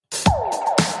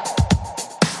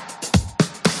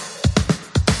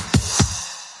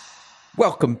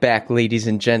Welcome back, ladies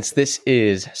and gents. This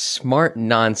is Smart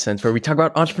Nonsense, where we talk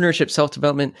about entrepreneurship,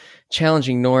 self-development,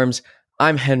 challenging norms.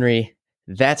 I'm Henry.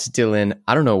 That's Dylan.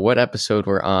 I don't know what episode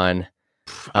we're on.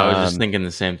 I was just thinking the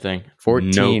same thing.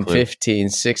 14, 15,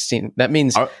 16. That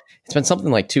means it's been something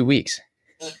like 2 weeks.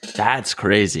 That's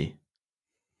crazy.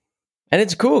 And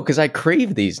it's cool because I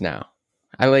crave these now.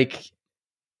 I like,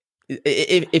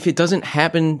 if it doesn't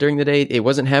happen during the day, it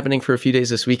wasn't happening for a few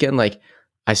days this weekend, like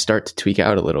I start to tweak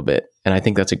out a little bit. And I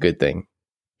think that's a good thing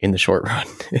in the short run.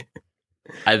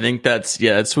 I think that's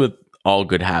with all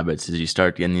good habits is you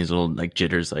start getting these little like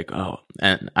jitters like, oh,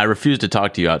 and I refuse to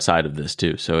talk to you outside of this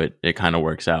too. So it kind of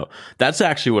works out. That's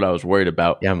actually what I was worried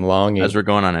about. Yeah, I'm longing. As we're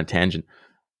going on a tangent.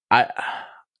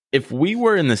 If we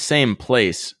were in the same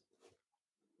place,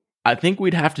 I think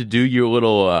we'd have to do your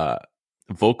little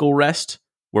vocal rest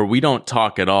where we don't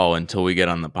talk at all until we get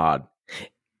on the pod.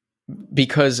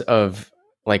 Because of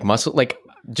like muscle, like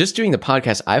just doing the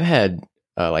podcast, I've had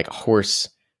like a hoarse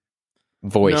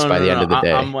voice by the end of the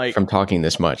day. I'm like, from talking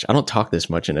this much. I don't talk this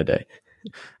much in a day.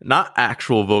 Not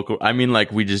actual vocal. I mean,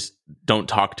 like we just don't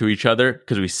talk to each other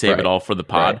because we save it all for the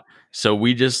pod. Right. So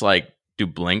we just like do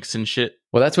blinks and shit.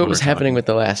 Well, that's what was happening with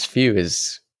the last few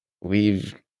is we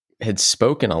had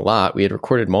spoken a lot. We had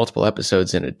recorded multiple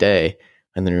episodes in a day.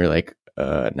 And then we were like,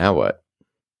 now what?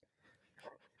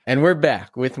 And we're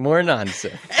back with more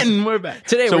nonsense. And we're back.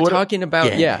 Today we're talking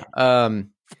about,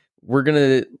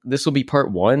 this will be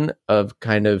part one of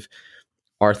kind of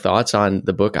our thoughts on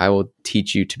the book, I Will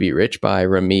Teach You to Be Rich by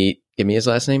Ramit. Give me his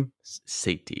last name.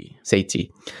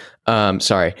 Sethi.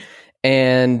 Sorry.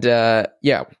 And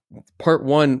part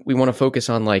one, we want to focus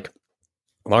on like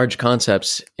large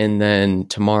concepts. And then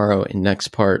tomorrow in next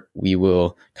part, we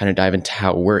will kind of dive into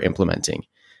how we're implementing.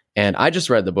 And I just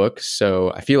read the book,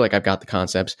 so I feel like I've got the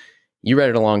concepts. You read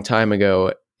it a long time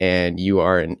ago, and you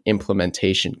are an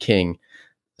implementation king.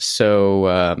 So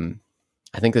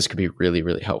I think this could be really,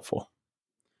 really helpful.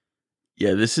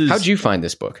 Yeah, this is... How'd you find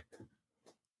this book?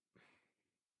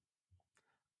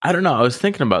 I don't know. I was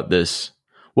thinking about this.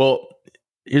 Well,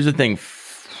 here's the thing.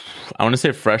 I want to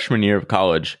say freshman year of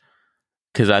college,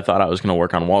 because I thought I was going to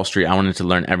work on Wall Street. I wanted to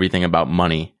learn everything about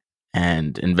money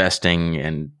and investing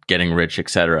and getting rich,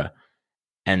 etc.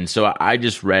 And so I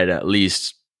just read at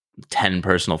least 10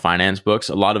 personal finance books.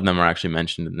 A lot of them are actually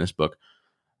mentioned in this book,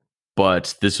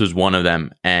 but this was one of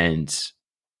them, and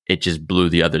it just blew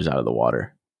the others out of the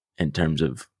water in terms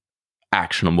of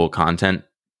actionable content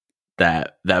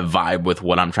that vibe with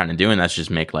what I'm trying to do, and that's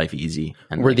just make life easy.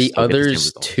 And were the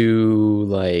others too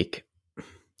like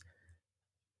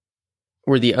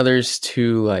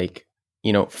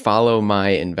follow my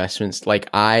investments? Like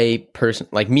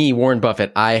me, Warren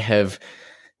Buffett, I have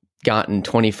gotten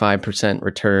 25%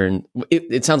 return.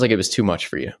 It sounds like it was too much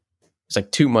for you. It's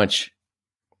like too much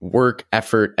work,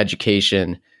 effort,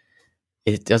 education.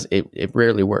 It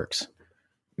rarely works.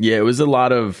 Yeah, it was a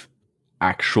lot of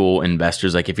actual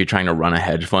investors. Like if you're trying to run a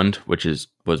hedge fund, which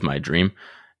was my dream,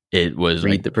 it was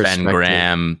like Ben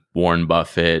Graham, Warren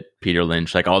Buffett, Peter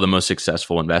Lynch, like all the most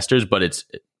successful investors. But it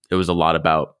was a lot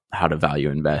about how to value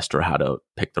invest or how to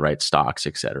pick the right stocks,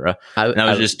 etc. And that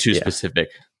was just too specific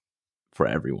for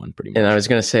everyone, pretty much. And I was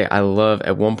going to say, I love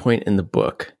at one point in the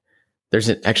book, I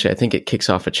think it kicks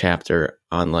off a chapter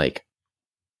on like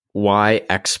why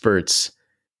experts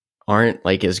aren't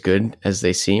like as good as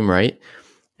they seem, right?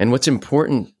 And what's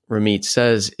important, Ramit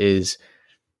says, is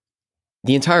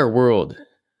the entire world,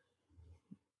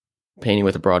 painting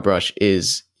with a broad brush,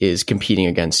 is competing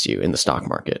against you in the stock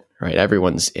market, right?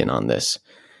 Everyone's in on this.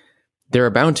 There are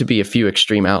bound to be a few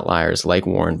extreme outliers like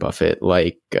Warren Buffett,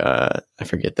 like I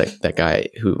forget that guy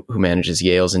who manages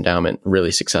Yale's endowment,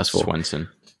 really successful.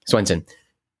 Swensen.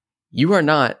 You are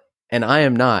not, and I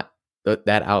am not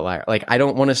that outlier. Like I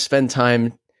don't want to spend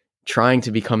time trying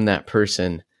to become that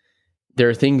person. There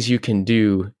are things you can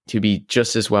do to be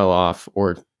just as well off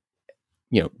or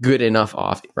good enough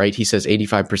off, right? He says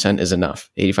 85% is enough.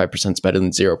 85% is better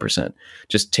than 0%.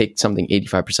 Just take something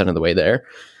 85% of the way there.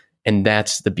 And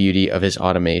that's the beauty of his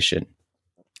automation.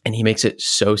 And he makes it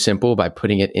so simple by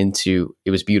putting it into,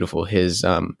 it was beautiful. His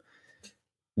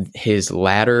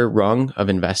ladder rung of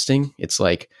investing. It's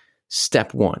like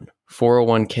step 1,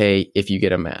 401k if you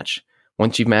get a match.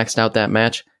 Once you've maxed out that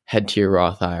match, head to your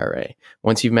Roth IRA.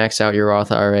 Once you've maxed out your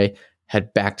Roth IRA,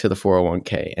 head back to the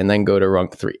 401k and then go to rung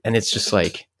 3. And it's just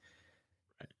like,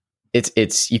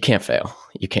 it's you can't fail.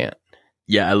 You can't.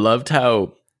 Yeah, I loved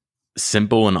how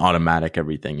simple and automatic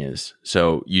everything is.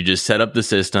 So you just set up the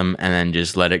system and then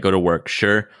just let it go to work.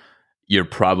 Sure, you're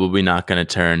probably not going to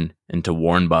turn into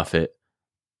Warren Buffett,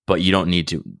 but you don't need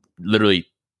to. Literally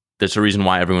there's a reason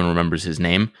why everyone remembers his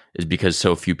name is because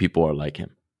so few people are like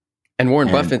him. And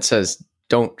Warren Buffett says,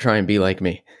 don't try and be like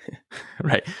me.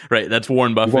 Right. That's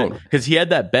Warren Buffett. Because he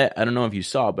had that bet. I don't know if you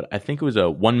saw, but I think it was a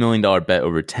 $1 million bet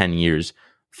over 10 years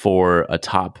for a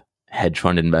top hedge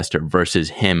fund investor versus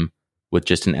him with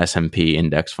just an S&P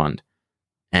index fund.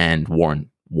 And Warren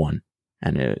won.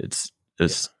 And it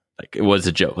was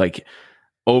a joke. Like,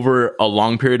 over a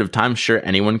long period of time, sure,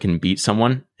 anyone can beat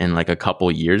someone in like a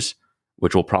couple years,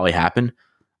 which will probably happen.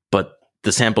 But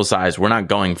the sample size, we're not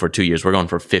going for 2 years. We're going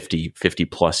for 50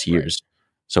 plus years. Right.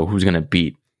 So who's going to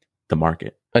beat the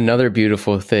market? Another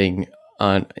beautiful thing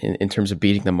in terms of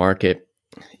beating the market,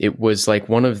 it was like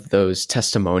one of those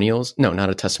testimonials. No,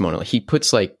 not a testimonial. He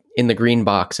puts like in the green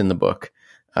box in the book,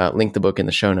 link the book in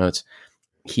the show notes.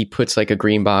 He puts like a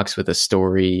green box with a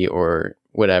story or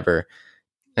whatever.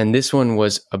 And this one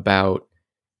was about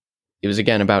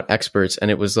experts. And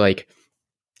it was like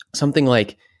something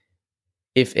like,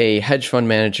 if a hedge fund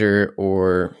manager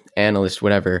or analyst,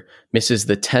 whatever, misses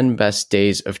the 10 best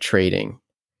days of trading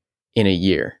in a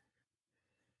year,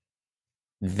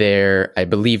 I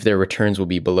believe their returns will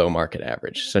be below market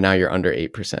average. So now you're under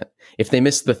 8%. If they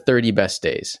miss the 30 best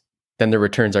days, then the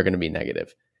returns are going to be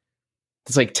negative.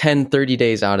 It's like 30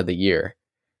 days out of the year.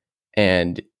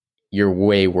 And you're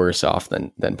way worse off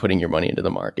than putting your money into the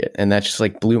market. And that just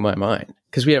like blew my mind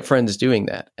because we have friends doing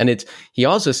that. And he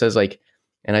also says like,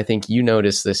 and I think you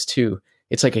notice this too,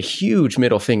 it's like a huge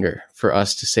middle finger for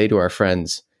us to say to our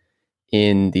friends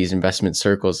in these investment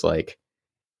circles, like,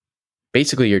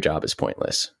 basically your job is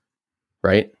pointless,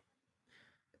 right?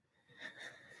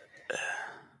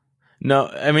 No,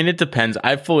 I mean, it depends.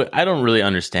 I don't really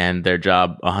understand their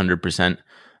job 100%,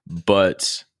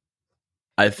 but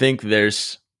I think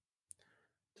there's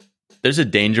a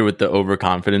danger with the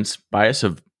overconfidence bias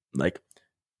of like,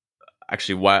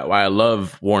 actually why I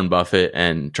love Warren Buffett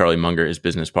and Charlie Munger, his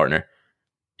business partner,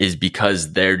 is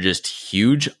because they're just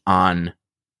huge on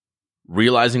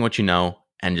realizing what you know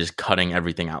and just cutting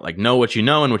everything out. Like, know what you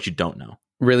know and what you don't know.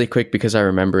 Really quick, because I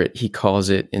remember it, he calls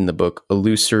it in the book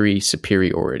illusory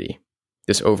superiority.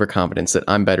 This overconfidence that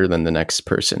I'm better than the next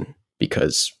person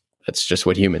because that's just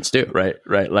what humans do. Right.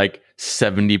 Like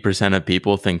 70% of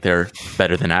people think they're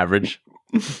better than average.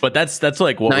 But that's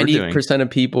like what 90% we're doing. 90% of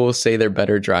people say they're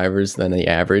better drivers than the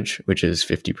average, which is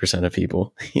 50% of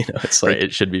people. It's like, right,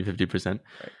 it should be 50%. Right.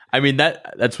 I mean,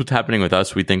 that's what's happening with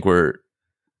us. We think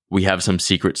we have some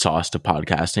secret sauce to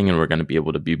podcasting and we're going to be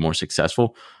able to be more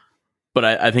successful. But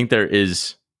I think there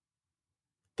is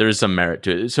some merit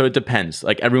to it. So it depends.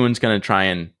 Like, everyone's going to try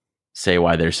and say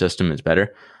why their system is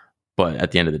better. But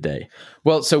at the end of the day.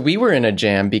 Well, so we were in a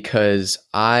jam because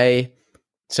I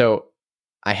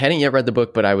hadn't yet read the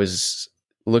book, but I was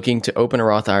looking to open a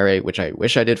Roth IRA, which I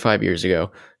wish I did 5 years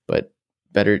ago, but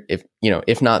better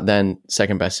if not then,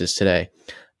 second best is today.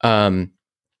 And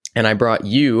I brought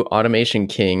you, Automation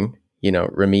King,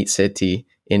 Ramit Sethi,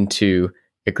 into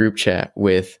a group chat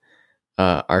with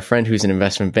our friend who's an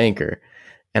investment banker.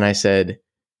 And I said,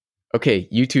 okay,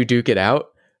 you two duke it out.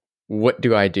 What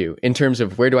do I do in terms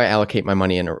of where do I allocate my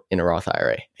money in a Roth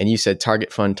IRA? And you said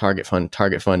target fund,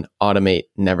 automate,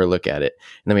 never look at it.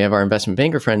 And then we have our investment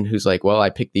banker friend who's like, well, I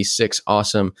picked these 6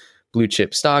 awesome blue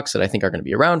chip stocks that I think are going to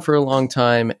be around for a long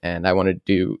time. And I want to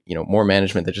do, more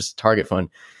management than just a target fund.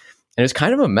 And it's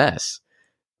kind of a mess.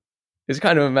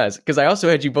 Because I also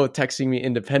had you both texting me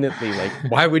independently, like,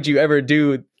 why would you ever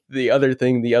do the other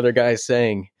thing the other guy's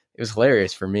saying? It was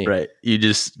hilarious for me. Right. You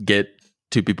just get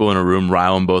 2 people in a room,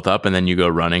 rile them both up, and then you go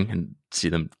running and see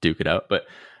them duke it out. But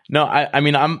no, I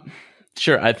mean, I'm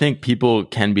sure. I think people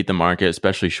can beat the market,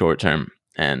 especially short term.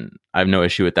 And I have no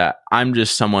issue with that. I'm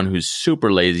just someone who's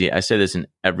super lazy. I say this in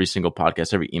every single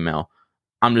podcast, every email.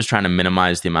 I'm just trying to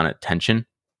minimize the amount of tension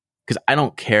because I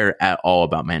don't care at all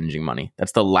about managing money.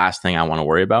 That's the last thing I want to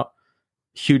worry about.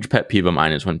 Huge pet peeve of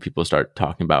mine is when people start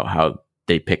talking about how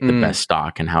they picked the best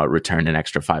stock and how it returned an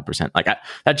extra 5%. Like,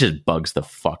 that just bugs the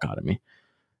fuck out of me.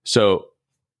 So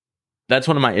that's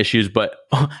one of my issues. But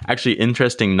actually,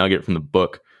 interesting nugget from the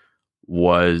book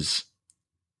was,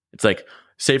 it's like,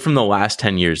 say from the last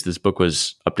 10 years, this book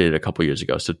was updated a couple years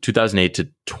ago. So 2008 to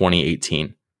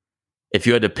 2018. If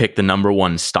you had to pick the number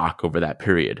one stock over that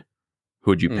period,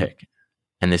 who would you pick?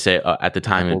 And they say at the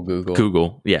time, Apple,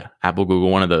 Google. Yeah, Apple, Google,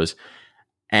 one of those.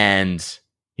 And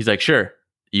he's like, sure,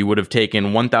 you would have taken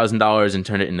 $1,000 and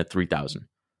turned it into $3,000.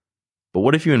 But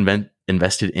what if you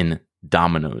invested in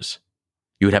Domino's?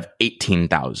 You would have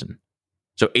 18,000.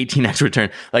 So 18x return.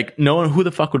 Like, no one, who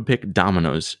the fuck would pick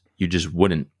Domino's? You just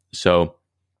wouldn't. So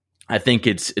I think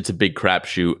it's a big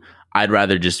crapshoot. I'd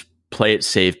rather just play it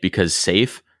safe because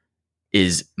safe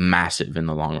is massive in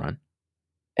the long run.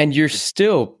 And you're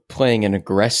still playing an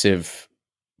aggressive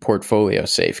portfolio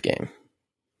safe game.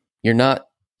 You're not,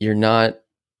 buying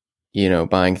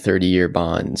 30-year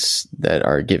bonds that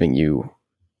are giving you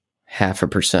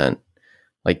 0.5%.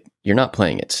 Like, you're not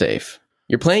playing it safe.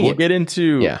 You're playing We'll get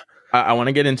into, yeah. I want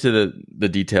to get into the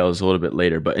details a little bit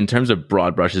later, but in terms of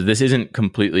broad brushes, this isn't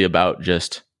completely about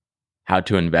just how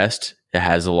to invest. It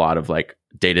has a lot of like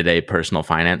day-to-day personal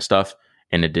finance stuff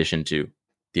in addition to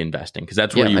the investing, because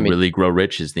that's where you really grow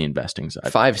rich, is the investing side.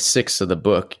 5/6 of the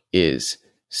book is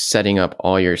setting up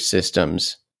all your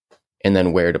systems and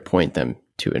then where to point them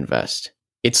to invest.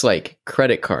 It's like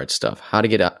credit card stuff, how to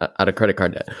get out of credit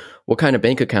card debt, what kind of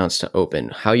bank accounts to open,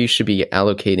 how you should be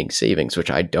allocating savings,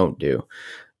 which I don't do.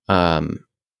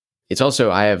 It's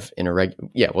also, I have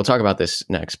we'll talk about this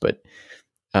next, but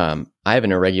I have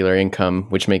an irregular income,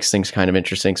 which makes things kind of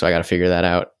interesting. So I got to figure that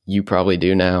out. You probably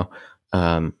do now.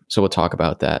 So we'll talk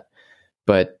about that.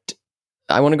 But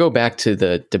I want to go back to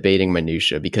the debating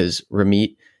minutia, because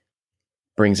Ramit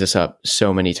brings this up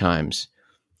so many times.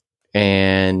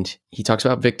 And he talks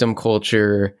about victim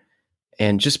culture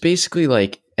and just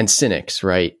basically and cynics,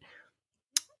 right?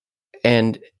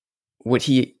 And what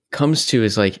he comes to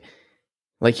is like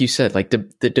you said, like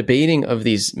the debating of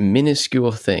these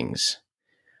minuscule things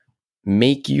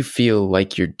make you feel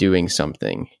like you're doing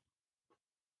something.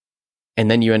 And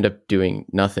then you end up doing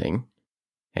nothing,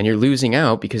 and you're losing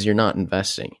out because you're not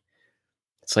investing.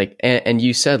 It's like, and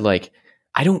you said, like,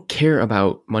 I don't care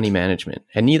about money management,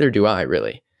 and neither do I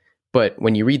really. But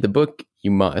when you read the book, you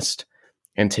must.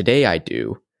 And today I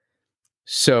do.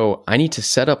 So I need to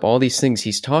set up all these things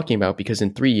he's talking about, because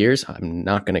in 3 years, I'm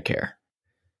not going to care.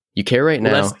 You care right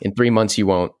now. In 3 months, you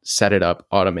won't. Set it up,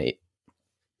 automate.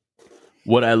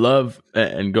 What I love,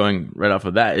 and going right off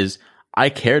of that, is I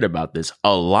cared about this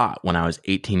a lot when I was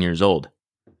 18 years old.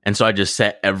 And so I just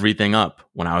set everything up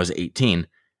when I was 18.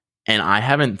 And I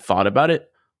haven't thought about it,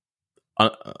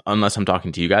 unless I'm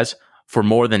talking to you guys, for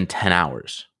more than 10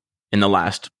 hours in the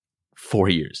last 4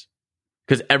 years.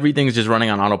 Because everything's just running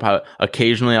on autopilot.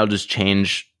 Occasionally, I'll just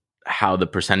change how the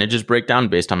percentages break down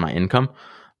based on my income.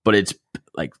 But it's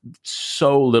like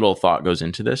so little thought goes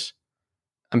into this.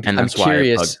 I'm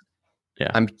curious.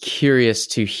 I'm curious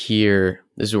to hear,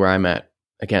 this is where I'm at,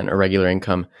 again, irregular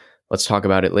income. Let's talk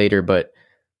about it later, but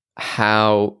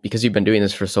how, because you've been doing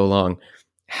this for so long,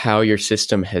 how your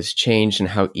system has changed and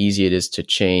how easy it is to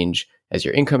change as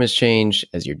your income has changed,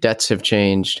 as your debts have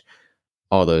changed,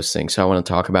 all those things. So I want to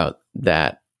talk about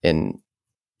that and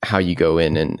how you go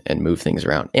in and move things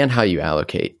around and how you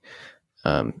allocate.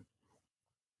 I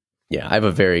have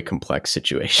a very complex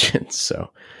situation.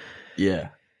 So yeah,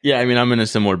 I mean, I'm in a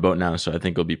similar boat now, so I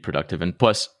think it'll be productive. And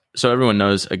plus, so everyone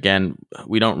knows, again,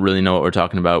 we don't really know what we're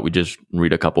talking about. We just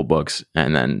read a couple books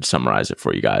and then summarize it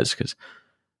for you guys, because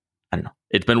I don't know.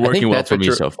 It's been working well for me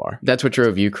so far. That's what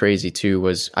drove you crazy too,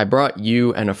 was I brought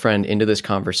you and a friend into this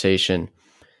conversation,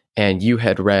 and you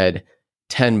had read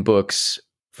 10 books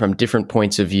from different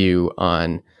points of view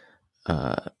on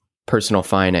personal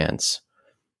finance,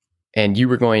 and you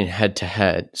were going head to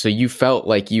head. So you felt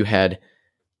like you had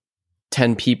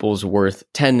 10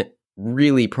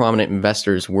 really prominent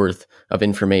investors worth of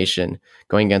information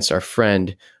going against our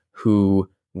friend, who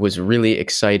was really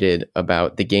excited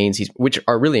about the gains which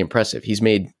are really impressive. He's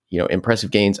made, impressive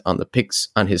gains on the picks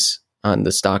on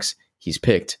the stocks he's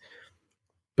picked.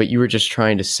 But you were just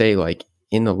trying to say, like,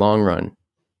 in the long run,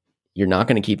 you're not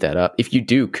going to keep that up. If you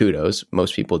do, kudos.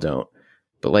 Most people don't.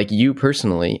 But like you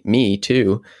personally, me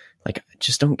too, like, I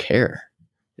just don't care.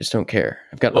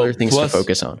 I've got other things to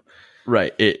focus on.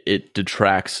 Right. It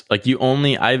detracts. Like,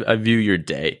 I view your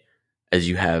day as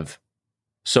you have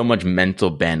so much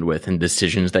mental bandwidth and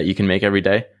decisions that you can make every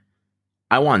day.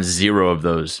 I want 0 of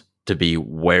those to be,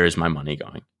 where is my money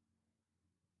going?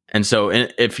 And so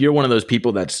if you're one of those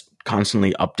people that's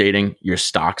constantly updating your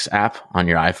stocks app on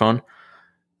your iPhone,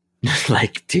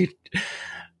 like, dude,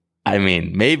 I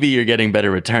mean, maybe you're getting better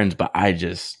returns, but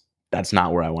that's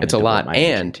not where I want to. It's a lot.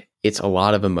 And it's a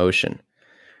lot of emotion.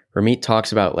 Ramit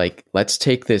talks about, like, let's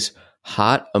take this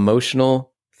hot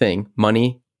emotional thing,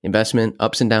 money, investment,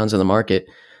 ups and downs in the market,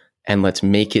 and let's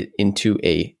make it into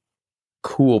a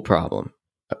cool problem,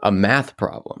 a math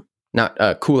problem, not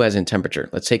cool as in temperature.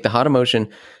 Let's take the hot emotion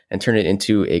and turn it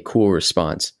into a cool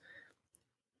response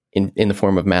in the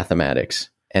form of mathematics.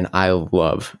 And I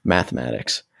love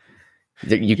mathematics.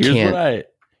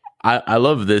 I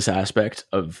love this aspect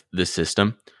of the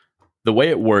system. The way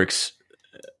it works,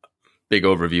 big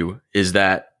overview, is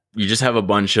that you just have a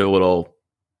bunch of little,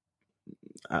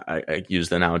 I use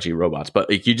the analogy robots, but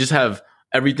like, you just have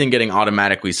everything getting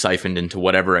automatically siphoned into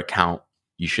whatever account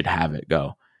you should have it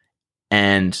go.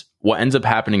 And what ends up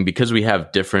happening, because we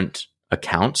have different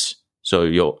accounts,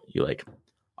 so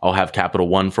I'll have Capital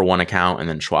One for one account and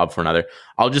then Schwab for another.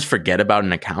 I'll just forget about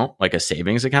an account, like a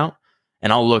savings account,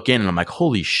 and I'll look in and I'm like,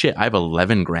 holy shit, I have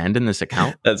 11 grand in this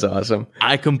account. That's awesome.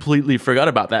 I completely forgot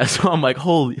about that. So I'm like,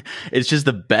 it's just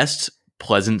the best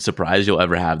pleasant surprise you'll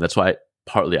ever have. That's why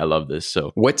partly I love this.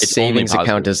 So what savings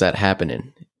account does that happen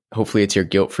in? Hopefully it's your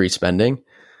guilt-free spending.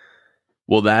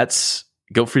 Well, that's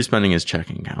guilt-free spending is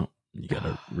checking account. You got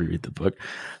to reread the book.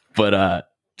 But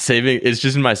saving, it's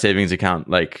just in my savings account.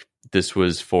 Like this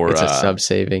was for... It's a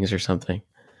sub-savings or something.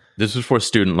 This was for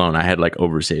student loan. I had like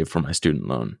oversaved for my student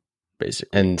loan,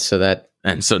 basically. And so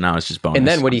now it's just bonus. And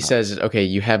then what he says is, okay,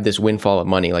 you have this windfall of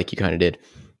money like you kind of did.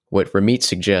 What Ramit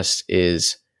suggests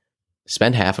is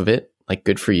spend half of it, like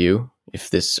good for you, if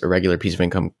this irregular piece of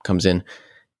income comes in,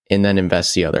 and then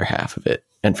invest the other half of it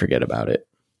and forget about it.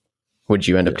 What'd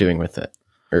you end up doing with it?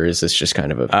 Or is this just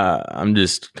kind of a... I'm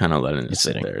just kind of letting it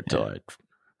sit there until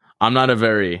I'm not a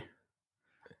very...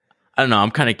 I don't know.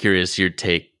 I'm kind of curious your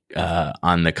take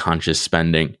on the conscious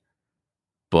spending,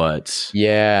 but...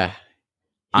 Yeah.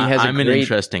 I'm an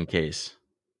interesting case.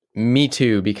 Me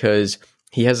too, because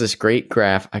he has this great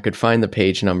graph. I could find the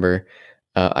page number.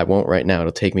 I won't right now.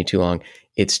 It'll take me too long.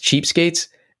 It's cheapskates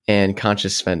and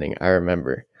conscious spending. I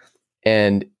remember.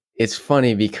 And it's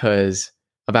funny because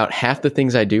about half the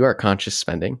things I do are conscious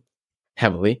spending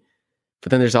heavily.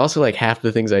 But then there's also like half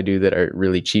the things I do that are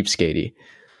really cheapskatey.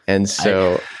 And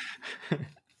so...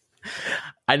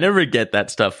 I never get that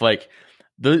stuff. Like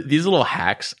these little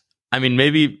hacks... I mean,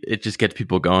 maybe it just gets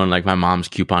people going. Like my mom's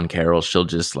coupon Carol, she'll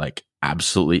just like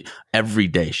absolutely every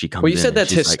day she comes in. Well, you said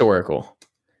that's historical.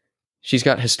 She's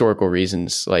got historical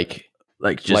reasons, like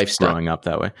just lifestyle. growing up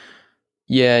that way.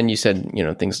 Yeah, and you said,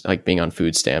 things like being on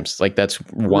food stamps, like that's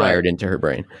wired into her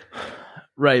brain.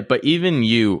 Right, but even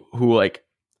you who like,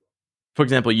 for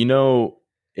example,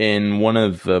 in one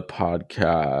of the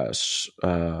podcasts,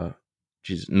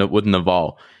 with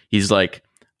Naval, he's like,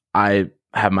 I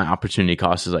have my opportunity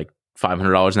cost is like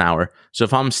 $500 an hour. So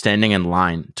if I'm standing in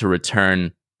line to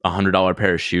return $100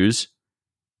 pair of shoes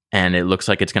and it looks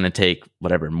like it's going to take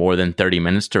more than 30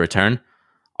 minutes to return,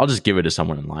 I'll just give it to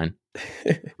someone in line.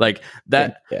 Like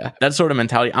that, that sort of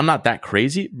mentality. I'm not that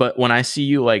crazy, but when I see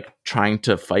you like trying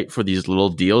to fight for these little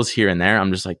deals here and there,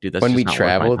 I'm just like, dude, that's when just we not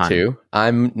travel worth my time. too,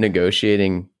 I'm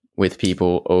negotiating with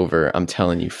people over, I'm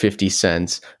telling you, 50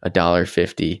 cents,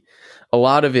 $1.50. A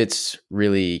lot of it's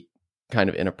really kind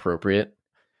of inappropriate,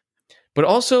 but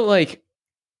also like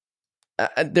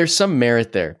there's some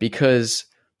merit there, because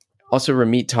also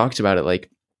Ramit talks about it, like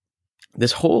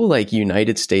this whole like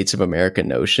United States of America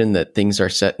notion that things are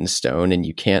set in stone and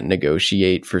you can't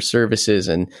negotiate for services,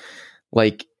 and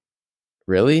like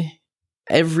really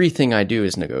everything I do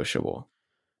is negotiable,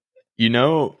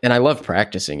 and I love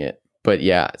practicing it, but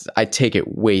yeah, I take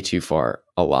it way too far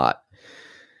a lot.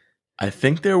 I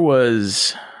think there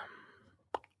was,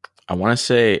 I want to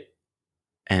say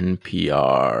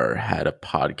NPR had a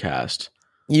podcast.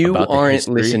 You aren't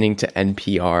listening to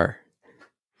NPR.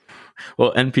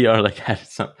 Well, NPR like had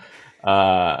some,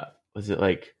 was it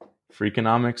like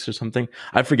Freakonomics or something?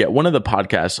 I forget. One of the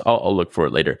podcasts, I'll look for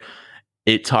it later.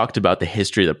 It talked about the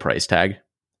history of the price tag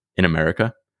in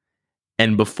America.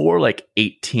 And before like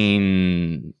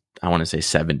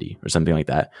 70 or something like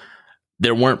that,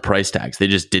 there weren't price tags. They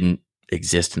just didn't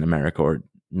exist in America, or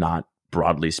not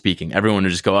broadly speaking. Everyone would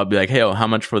just go up and be like, hey, how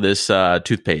much for this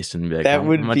toothpaste? And be like, that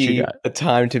would how much be you got? a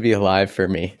time to be alive for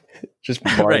me. Just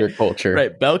barter culture.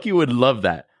 Right. Belky would love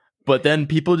that. But then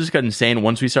people just got insane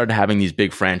once we started having these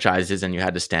big franchises and you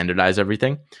had to standardize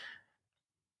everything.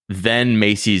 Then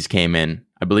Macy's came in.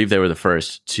 I believe they were the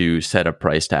first to set a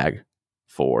price tag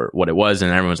for what it was.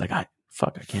 And everyone's like, I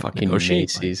can't fucking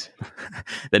negotiate. Macy's.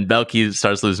 Then Belky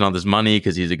starts losing all this money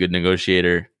because he's a good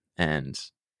negotiator. And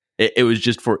it was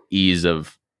just for ease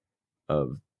of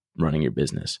running your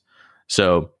business.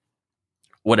 So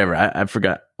whatever. I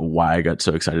forgot why I got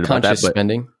so excited about that. Conscious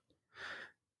spending.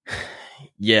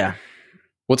 Yeah.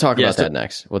 We'll talk about that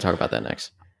next.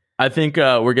 I think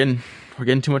we're getting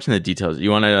too much in the details.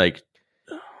 You want to like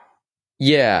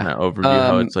overview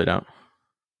how it's laid out?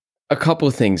 A couple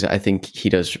of things I think he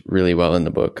does really well in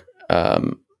the book.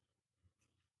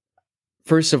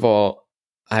 First of all,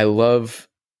 I love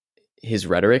his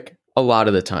rhetoric a lot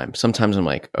of the time. Sometimes I'm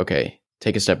like, okay,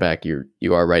 take a step back.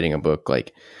 You are writing a book,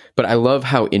 like, but I love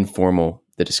how informal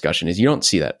the discussion is. You don't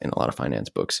see that in a lot of finance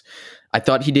books. I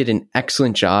thought he did an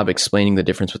excellent job explaining the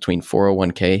difference between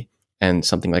 401k and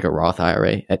something like a Roth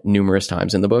IRA at numerous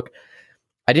times in the book.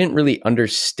 I didn't really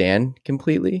understand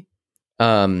completely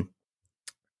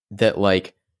that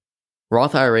like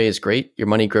Roth IRA is great. Your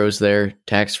money grows there,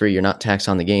 tax free. You're not taxed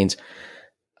on the gains,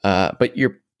 but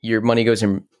your money goes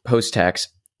in post tax.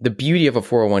 The beauty of a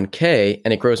 401k,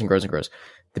 and it grows and grows and grows.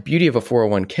 The beauty of a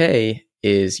 401k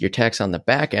is you're taxed on the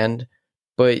back end,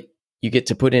 but you get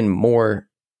to put in more.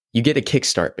 You get a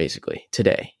kickstart basically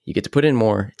today. You get to put in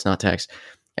more. It's not taxed.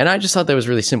 And I just thought that was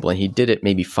really simple. And he did it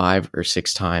maybe 5 or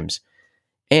 6 times.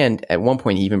 And at one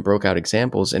point, he even broke out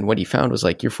examples. And what he found was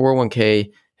like your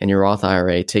 401k and your Roth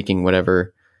IRA taking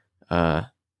whatever tax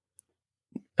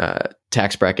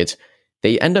brackets,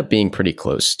 they end up being pretty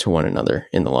close to one another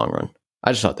in the long run.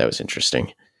 I just thought that was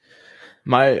interesting.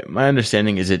 My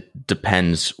understanding is it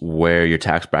depends where your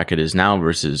tax bracket is now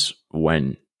versus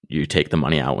when you take the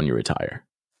money out when you retire.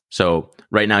 So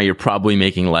right now you're probably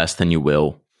making less than you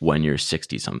will when you're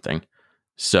 60 something.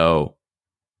 So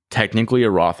technically a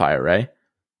Roth IRA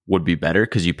would be better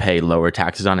because you pay lower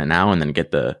taxes on it now and then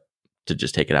get to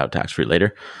just take it out tax free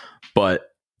later.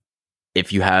 But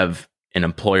if you have an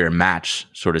employer match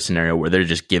sort of scenario where they're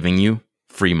just giving you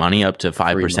free money up to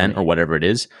 5% or whatever it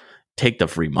is, take the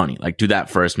free money. Like do that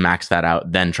first, max that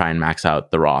out, then try and max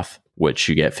out the Roth, which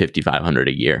you get $5,500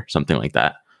 a year, something like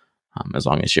that. As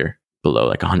long as you're below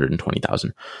like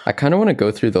 120,000. I kind of want to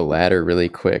go through the ladder really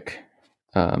quick.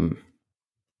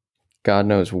 God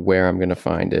knows where I'm going to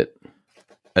find it.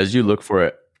 As you look for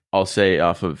it, I'll say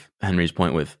off of Henry's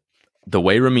point with the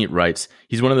way Ramit writes,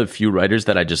 he's one of the few writers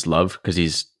that I just love because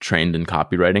he's trained in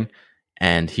copywriting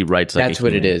and he writes like That's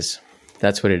what it is.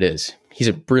 That's what it is. He's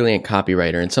a brilliant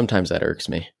copywriter and sometimes that irks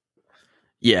me.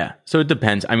 Yeah. So it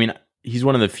depends. I mean, he's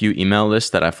one of the few email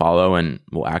lists that I follow and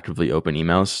will actively open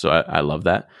emails. So I love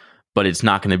that. But it's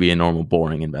not going to be a normal,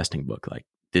 boring investing book. Like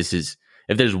this is,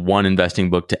 if there's one investing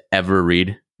book to ever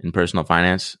read in personal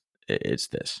finance, it's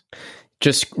this.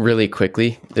 Just really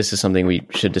quickly, this is something we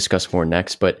should discuss more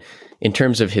next. But in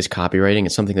terms of his copywriting,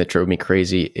 it's something that drove me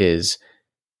crazy is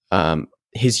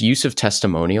his use of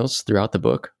testimonials throughout the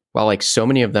book. While like so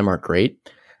many of them are great,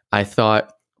 I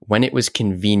thought when it was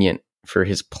convenient for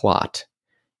his plot,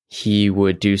 he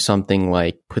would do something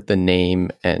like put the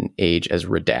name and age as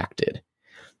redacted.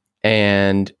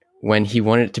 And when he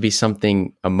wanted it to be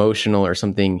something emotional or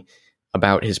something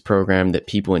about his program that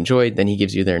people enjoyed, then he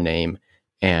gives you their name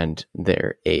and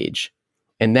their age.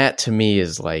 And that to me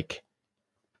is like,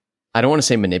 I don't want to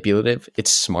say manipulative.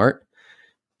 It's smart,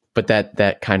 but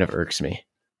that kind of irks me.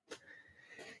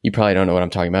 You probably don't know what I'm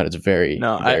talking about. It's very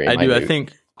I do. I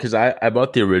think because I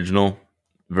bought the original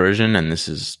version and this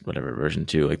is whatever version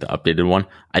 2, like the updated one.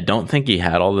 I don't think he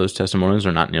had all those testimonials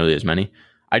or not nearly as many.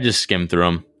 I just skimmed through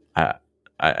them.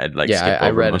 I'd like I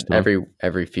read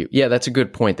every few. Yeah, that's a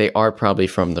good point. They are probably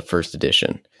from the first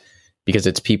edition because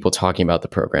it's people talking about the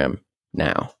program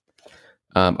now.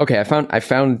 Okay, I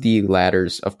found the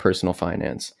ladders of personal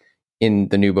finance in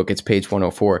the new book. It's page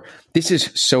 104. This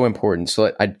is so important.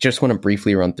 So I just want to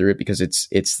briefly run through it because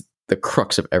it's the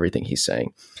crux of everything he's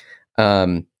saying.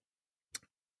 And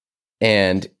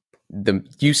the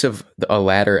use of a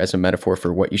ladder as a metaphor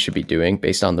for what you should be doing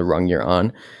based on the rung you're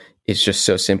on is just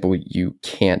so simple, you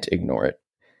can't ignore it.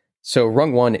 So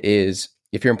rung 1 is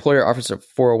if your employer offers a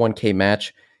 401k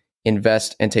match,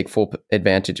 invest and take full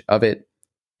advantage of it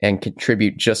and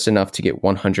contribute just enough to get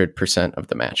 100% of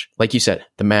the match. Like you said,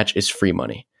 the match is free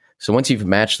money. So once you've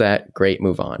matched that, great,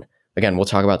 move on. Again, we'll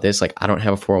talk about this. Like I don't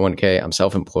have a 401k. I'm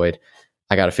self-employed.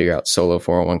 I got to figure out solo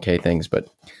 401k things, but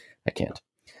I can't.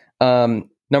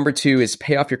 Number 2 is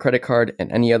pay off your credit card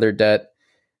and any other debt.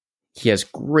 He has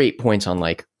great points on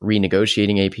like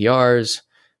renegotiating APRs,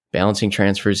 balancing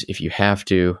transfers if you have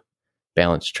to,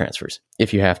 balance transfers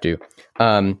if you have to.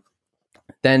 Then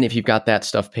if you've got that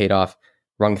stuff paid off,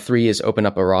 rung 3 is open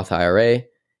up a Roth IRA.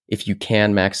 If you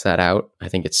can max that out, I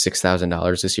think it's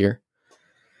 $6,000 this year.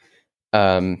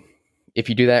 If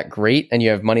you do that, great. And you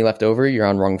have money left over, you're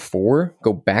on rung 4,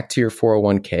 go back to your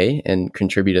 401k and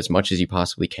contribute as much as you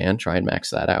possibly can. Try and max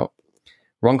that out.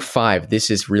 Rung 5, this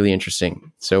is really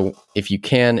interesting. So if you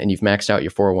can, and you've maxed out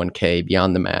your 401k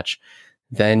beyond the match,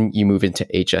 then you move into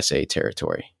HSA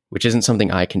territory, which isn't something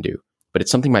I can do, but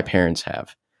it's something my parents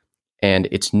have. And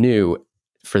it's new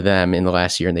for them in the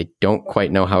last year, and they don't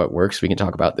quite know how it works. We can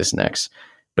talk about this next,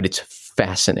 but it's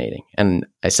fascinating. And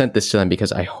I sent this to them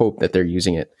because I hope that they're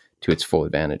using it to its full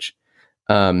advantage.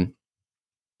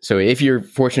 So if you're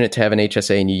fortunate to have an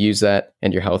HSA and you use that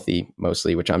and you're healthy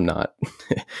mostly, which I'm not,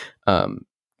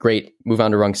 great. Move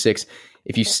on to rung 6.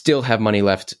 If you still have money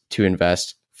left to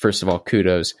invest, first of all,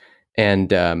 kudos. And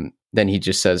then he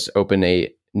just says, open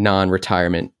a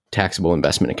non-retirement taxable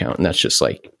investment account. And that's just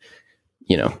like,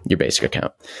 your basic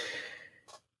account.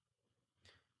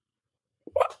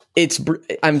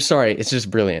 I'm sorry. It's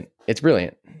just brilliant. It's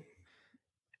brilliant.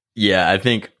 Yeah, I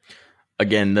think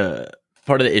again the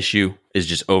part of the issue is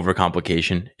just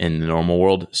overcomplication in the normal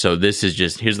world. So this is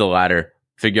just here's the ladder,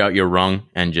 figure out your rung,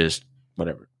 and just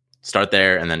whatever start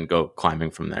there, and then go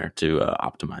climbing from there to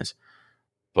optimize.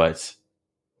 But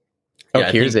Oh, yeah,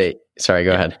 I here's think sorry,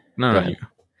 go yeah. ahead. No, Go no, ahead.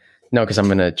 No, because I'm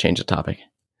going to change the topic.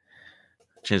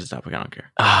 change the topic. I don't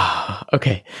care.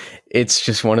 Okay. It's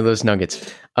just one of those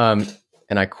nuggets.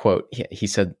 And I quote, he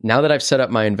said, "Now that I've set up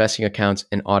my investing accounts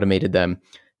and automated them,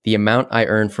 the amount I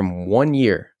earn from 1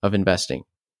 year of investing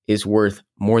is worth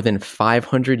more than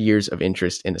 500 years of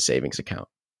interest in a savings account."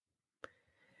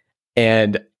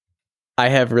 And I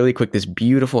have really quick this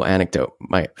beautiful anecdote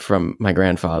from my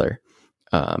grandfather.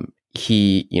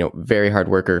 He, very hard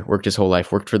worker, worked his whole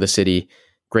life, worked for the city,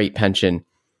 great pension.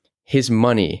 His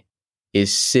money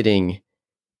is sitting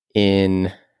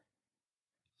in,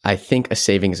 I think, a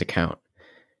savings account.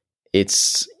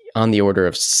 It's on the order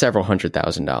of several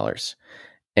 $100,000.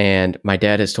 And my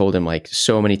dad has told him like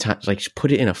so many times, like,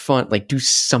 put it in a fund, like do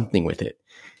something with it.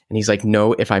 And he's like,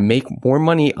 no, if I make more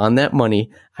money on that money,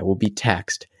 I will be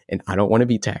taxed. And I don't want to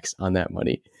be taxed on that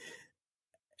money.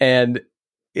 And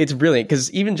it's brilliant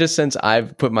because even just since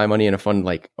I've put my money in a fund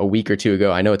like a week or two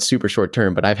ago, I know it's super short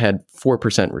term, but I've had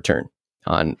 4% return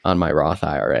on my Roth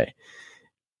IRA.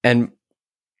 And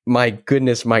my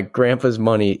goodness, my grandpa's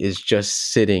money is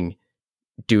just sitting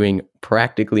doing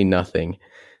practically nothing.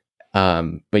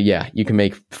 But yeah, you can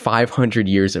make 500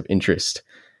 years of interest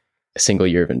a single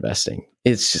year of investing.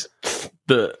 It's just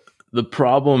the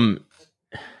problem.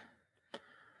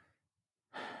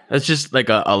 That's just like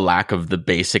a lack of the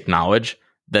basic knowledge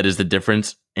that is the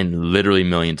difference in literally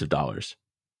millions of dollars.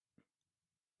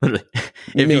 Literally.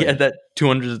 If you had that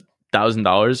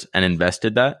 $200,000 and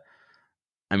invested that,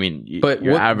 I mean,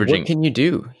 you're averaging. What can you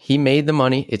do? He made the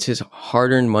money. It's his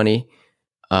hard-earned money.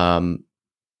 And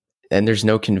there's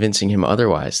no convincing him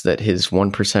otherwise that his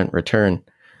 1% return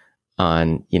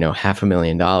on,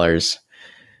 $500,000,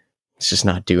 it's just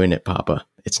not doing it, Papa.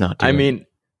 It's not doing it. I mean,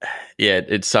 yeah,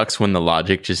 it sucks when the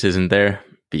logic just isn't there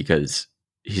because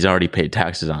he's already paid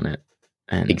taxes on it.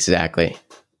 And exactly.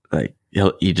 Like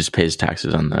he just pays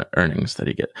taxes on the earnings that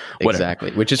he gets.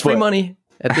 Exactly. Which is free money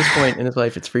at this point in his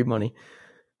life. It's free money.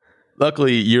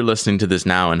 Luckily, you're listening to this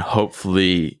now, and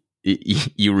hopefully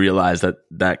you realize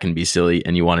that can be silly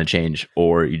and you want to change,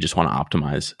 or you just want to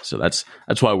optimize. So that's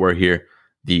why we're here,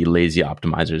 the lazy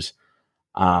optimizers.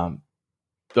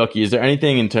 Bucky, is there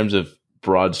anything in terms of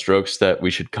broad strokes that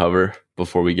we should cover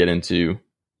before we get into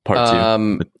part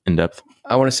two in depth?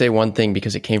 I want to say one thing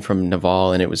because it came from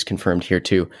Naval and it was confirmed here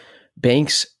too.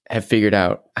 Banks have figured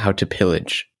out how to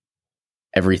pillage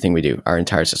everything we do, our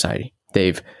entire society.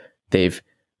 They've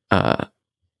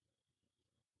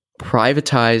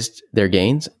privatized their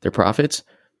gains, their profits,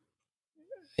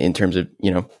 in terms of,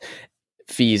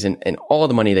 fees and all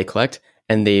the money they collect,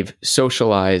 and they've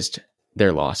socialized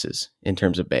their losses in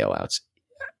terms of bailouts.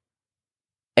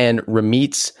 And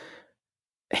Ramit's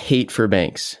hate for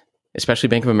banks, especially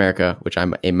Bank of America, which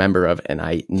I'm a member of and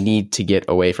I need to get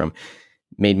away from,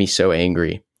 made me so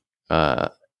angry.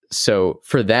 So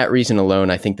for that reason alone,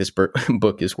 I think this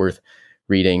book is worth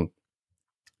reading,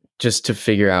 just to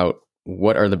figure out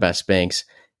what are the best banks.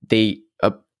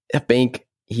 A bank,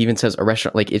 he even says a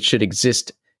restaurant, like it should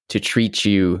exist to treat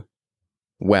you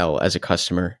well as a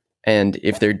customer. And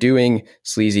if they're doing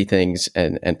sleazy things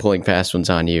and pulling fast ones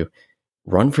on you,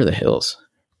 run for the hills.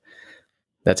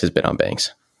 That's his bit on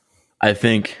banks. I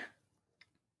think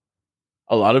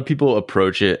a lot of people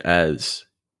approach it as,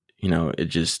 it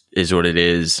just is what it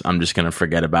is. I'm just going to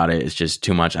forget about it. It's just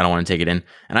too much. I don't want to take it in.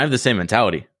 And I have the same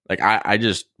mentality. Like I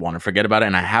just want to forget about it,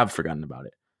 and I have forgotten about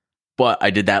it. But I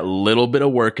did that little bit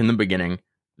of work in the beginning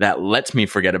that lets me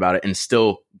forget about it and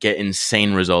still get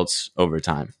insane results over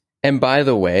time. And by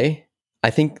the way, I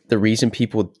think the reason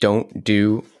people don't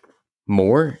do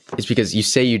more is because you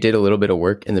say you did a little bit of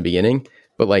work in the beginning,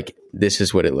 but like this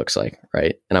is what it looks like,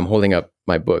 right? And I'm holding up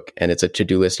my book, and it's a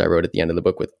to-do list I wrote at the end of the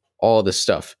book with all the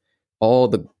stuff, all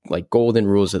the like golden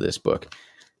rules of this book.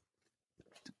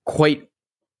 Quite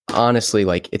honestly,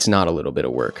 like it's not a little bit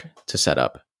of work to set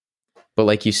up. But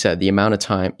like you said, the amount of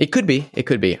time, it could be.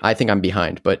 I think I'm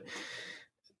behind, but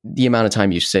the amount of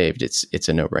time you saved, it's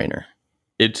a no-brainer.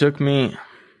 It took me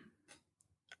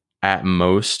at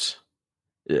most,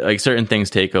 like certain things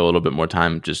take a little bit more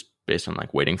time just based on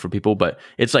like waiting for people, but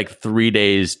it's like 3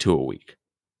 days to a week.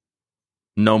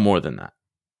 No more than that.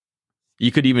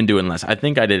 You could even do it in less. I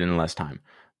think I did it in less time,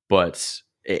 but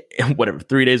whatever,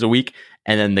 3 days a week.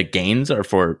 And then the gains are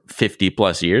for 50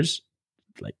 plus years.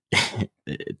 Like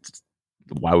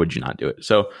why would you not do it?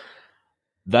 So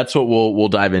that's what we'll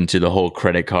dive into, the whole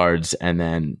credit cards and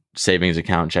then savings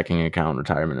account, checking account,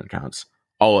 retirement accounts,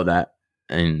 all of that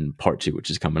in part 2, which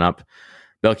is coming up.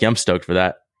 Belky, I'm stoked for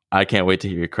that. I can't wait to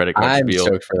hear your credit card I'm spiel.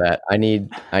 stoked for that. I need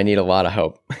a lot of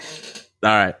help.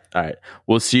 All right.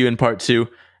 We'll see you in part 2,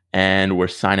 and we're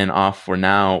signing off for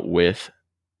now with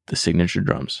the signature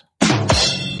drums.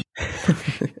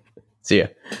 See ya.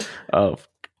 Oh,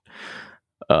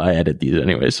 I edit these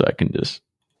anyway, so I can just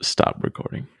stop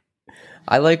recording.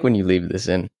 I like when you leave this in.